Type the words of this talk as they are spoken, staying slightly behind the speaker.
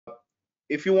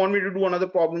if you want me to do another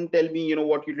problem, tell me,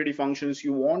 what utility functions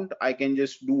you want. I can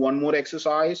just do one more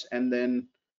exercise and then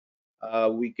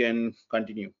we can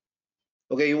continue.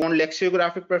 Okay, you want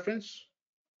lexicographic preference?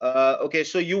 Okay,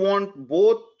 so you want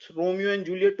both Romeo and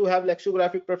Juliet to have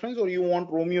lexicographic preference, or you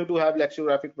want Romeo to have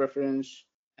lexicographic preference,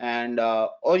 and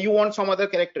or you want some other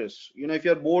characters? If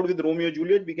you're bored with Romeo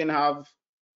Juliet, we can have,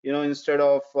 instead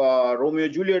of Romeo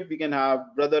Juliet, we can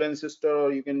have brother and sister,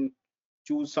 or you can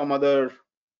choose some other.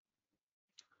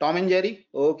 Tom and Jerry.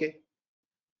 Okay,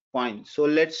 fine. So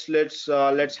let's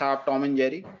have Tom and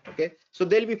Jerry. Okay, so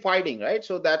they'll be fighting, right?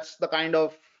 So that's the kind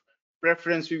of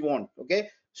preference we want. Okay,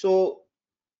 so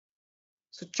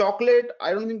chocolate,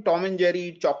 I don't think Tom and Jerry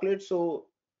eat chocolate. So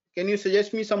can you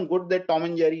suggest me some good that Tom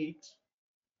and Jerry eats?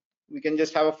 We can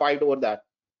just have a fight over that.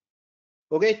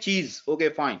 Okay, cheese. Okay,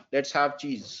 fine. Let's have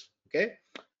cheese. Okay,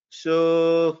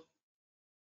 so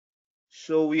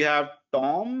we have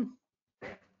Tom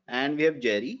and we have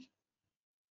Jerry.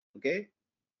 Okay,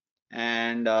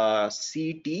 and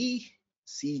CT,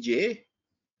 CJ.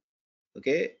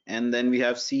 Okay, and then we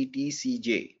have CT,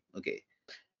 CJ. Okay.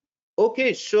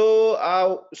 Okay, so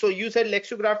you said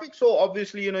lexicographic. So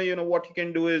obviously, what you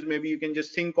can do is maybe you can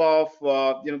just think of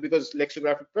because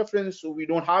lexicographic preference, so we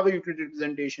don't have a utility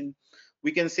representation.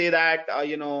 We can say that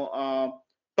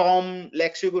Tom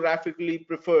lexicographically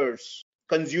prefers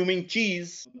consuming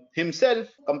cheese himself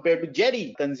compared to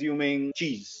Jerry consuming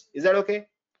cheese. Is that okay?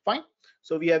 Fine.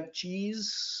 So we have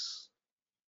cheese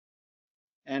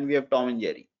and we have Tom and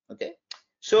Jerry. Okay.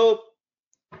 So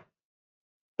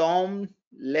Tom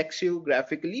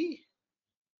lexicographically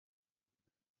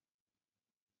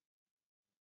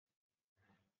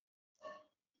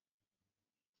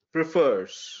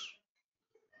prefers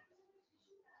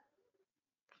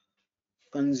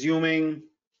consuming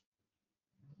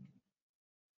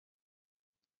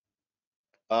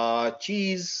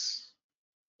cheese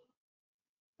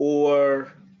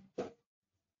over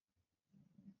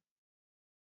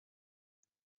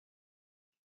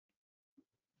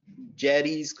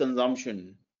Jerry's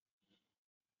consumption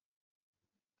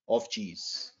of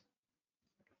cheese.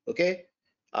 Okay,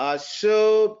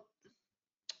 so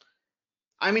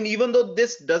I mean, even though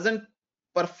this doesn't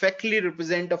perfectly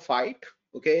represent a fight,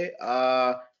 okay,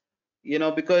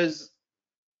 because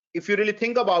if you really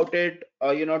think about it,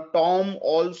 Tom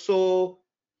also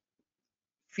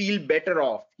feel better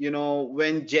off,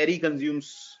 when Jerry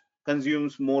consumes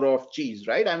more of cheese,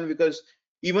 right? I mean, because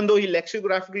even though he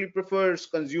lexicographically prefers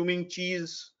consuming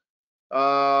cheese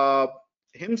uh,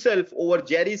 himself over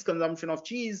Jerry's consumption of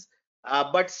cheese,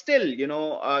 but still,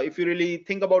 if you really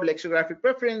think about lexicographic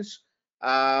preference,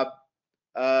 uh,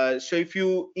 so if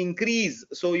you increase,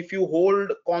 so if you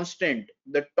hold constant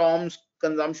the Tom's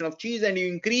consumption of cheese and you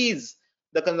increase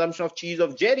the consumption of cheese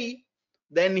of Jerry,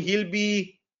 then he'll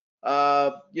be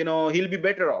he'll be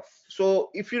better off. So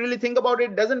if you really think about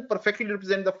it, doesn't perfectly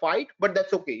represent the fight, but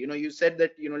that's okay. You said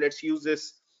that let's use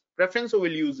this preference, so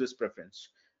we'll use this preference.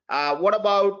 What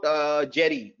about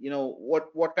Jerry?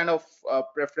 What kind of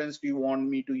preference do you want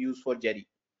me to use for Jerry?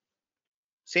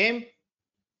 Same.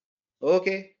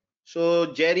 Okay,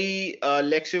 so Jerry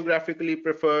lexicographically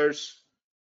prefers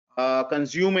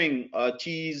consuming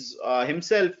cheese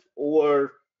himself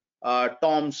over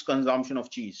Tom's consumption of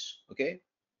cheese. Okay.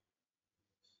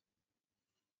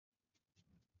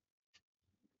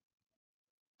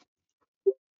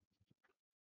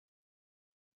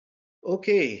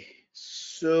 Okay,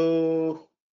 so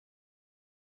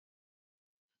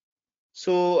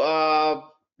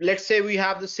let's say we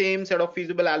have the same set of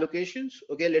feasible allocations.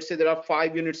 Okay, let's say there are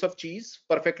 5 units of cheese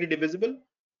perfectly divisible.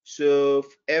 So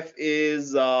F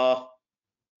is CT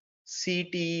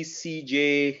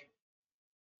CJ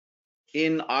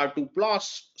in R2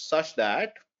 plus such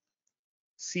that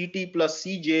CT plus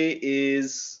CJ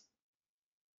is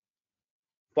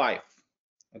 5.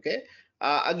 Okay,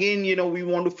 again, we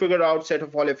want to figure out set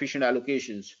of all efficient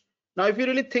allocations. Now if you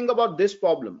really think about this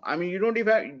problem, I mean, you don't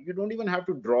even have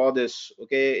to draw this.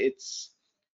 Okay,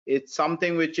 it's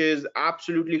something which is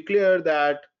absolutely clear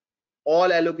that all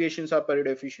allocations are Pareto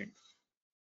efficient.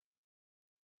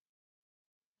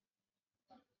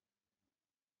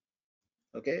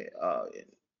 Okay,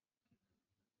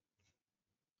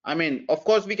 I mean, of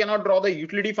course, we cannot draw the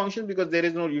utility function because there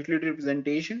is no utility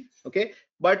representation. Okay,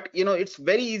 but it's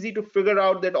very easy to figure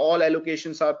out that all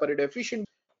allocations are Pareto efficient.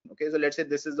 Okay, so let's say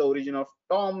this is the origin of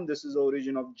Tom, this is the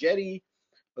origin of Jerry.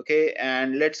 Okay,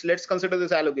 and let's consider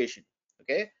this allocation.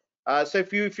 Okay, so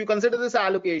if you consider this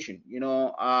allocation,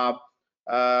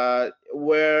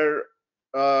 where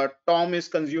Tom is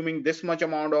consuming this much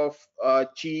amount of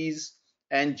cheese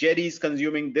and Jerry is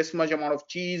consuming this much amount of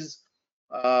cheese.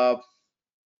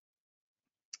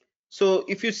 So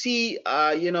if you see,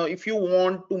 if you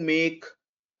want to make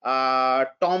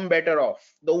Tom better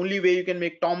off, the only way you can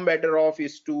make Tom better off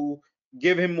is to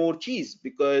give him more cheese,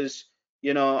 because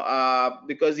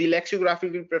because he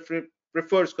lexicographically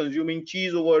prefers consuming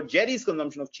cheese over Jerry's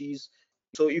consumption of cheese.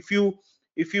 So if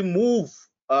you move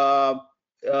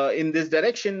in this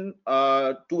direction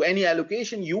to any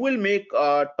allocation, you will make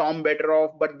Tom better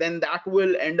off, but then that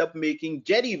will end up making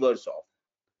Jerry worse off,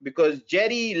 because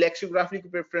Jerry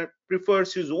lexicographically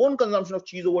prefers his own consumption of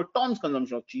cheese over Tom's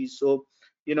consumption of cheese. So,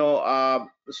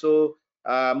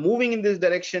 moving in this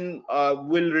direction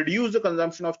will reduce the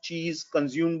consumption of cheese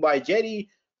consumed by Jerry.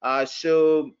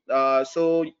 So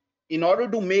in order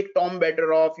to make Tom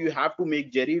better off, you have to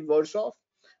make Jerry worse off.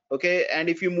 Okay, and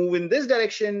if you move in this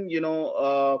direction,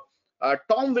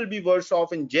 Tom will be worse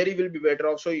off and Jerry will be better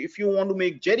off. So if you want to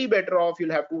make Jerry better off,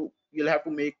 you'll have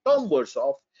to make Tom worse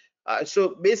off.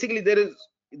 So basically, there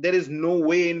is no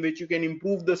way in which you can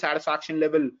improve the satisfaction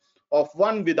level of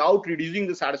one without reducing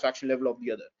the satisfaction level of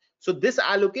the other. So this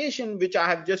allocation, which I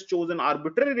have just chosen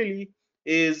arbitrarily,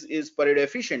 is Pareto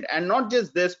efficient. And not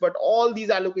just this, but all these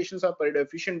allocations are Pareto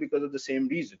efficient because of the same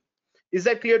reason. Is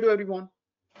that clear to everyone?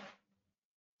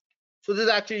 So this is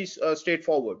actually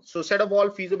straightforward. So set of all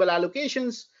feasible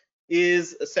allocations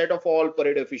is a set of all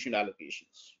Pareto efficient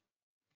allocations.